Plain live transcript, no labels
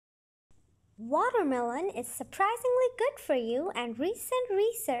Watermelon is surprisingly good for you, and recent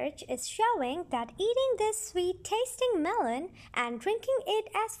research is showing that eating this sweet tasting melon and drinking it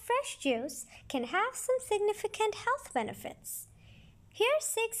as fresh juice can have some significant health benefits. Here's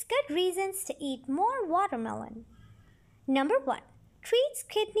 6 good reasons to eat more watermelon. Number 1. Treats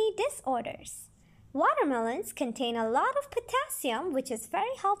kidney disorders. Watermelons contain a lot of potassium, which is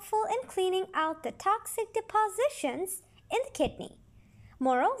very helpful in cleaning out the toxic depositions in the kidney.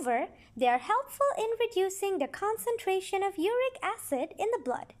 Moreover, they are helpful in reducing the concentration of uric acid in the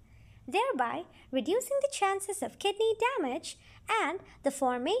blood, thereby reducing the chances of kidney damage and the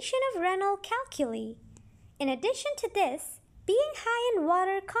formation of renal calculi. In addition to this, being high in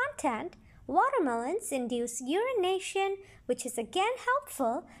water content, watermelons induce urination, which is again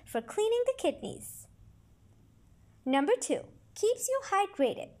helpful for cleaning the kidneys. Number 2. Keeps you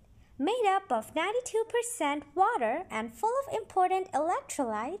hydrated. Made up of 92% water and full of important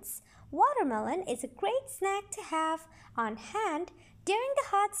electrolytes, watermelon is a great snack to have on hand during the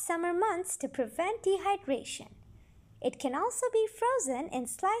hot summer months to prevent dehydration. It can also be frozen in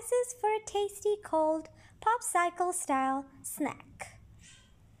slices for a tasty cold popsicle-style snack.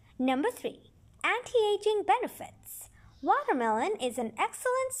 Number 3. Anti-aging benefits. Watermelon is an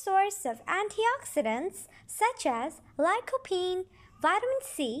excellent source of antioxidants such as lycopene, vitamin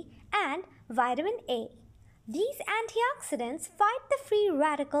C, and vitamin A. These antioxidants fight the free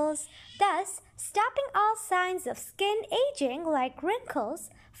radicals, thus stopping all signs of skin aging like wrinkles,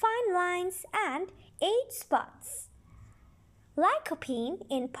 fine lines, and age spots. Lycopene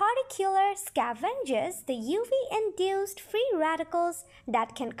in particular scavenges the UV-induced free radicals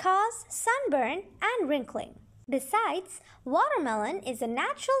that can cause sunburn and wrinkling. Besides, watermelon is a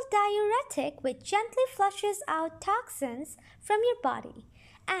natural diuretic which gently flushes out toxins from your body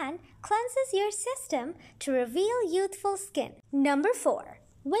and cleanses your system to reveal youthful skin. Number 4.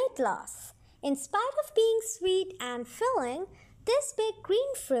 Weight loss. In spite of being sweet and filling, this big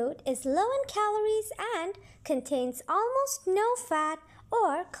green fruit is low in calories and contains almost no fat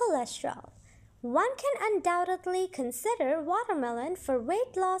or cholesterol. One can undoubtedly consider watermelon for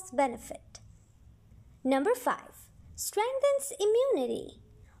weight loss benefit. Number 5. Strengthens immunity.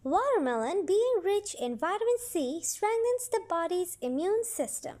 Watermelon, being rich in vitamin C, strengthens the body's immune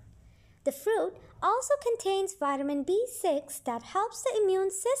system. The fruit also contains vitamin B6 that helps the immune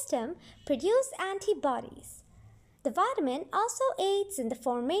system produce antibodies. The vitamin also aids in the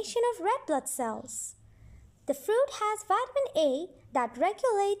formation of red blood cells. The fruit has vitamin A that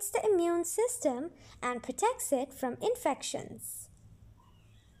regulates the immune system and protects it from infections.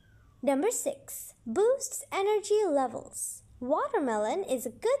 Number 6. Boosts energy levels. Watermelon is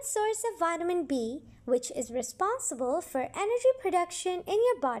a good source of vitamin B, which is responsible for energy production in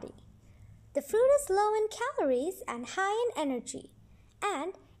your body. The fruit is low in calories and high in energy,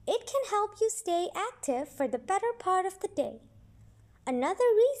 and it can help you stay active for the better part of the day. Another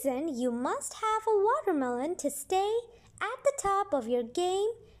reason you must have a watermelon to stay at the top of your game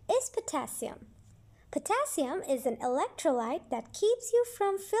is potassium. Potassium is an electrolyte that keeps you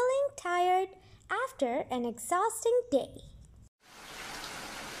from feeling tired after an exhausting day.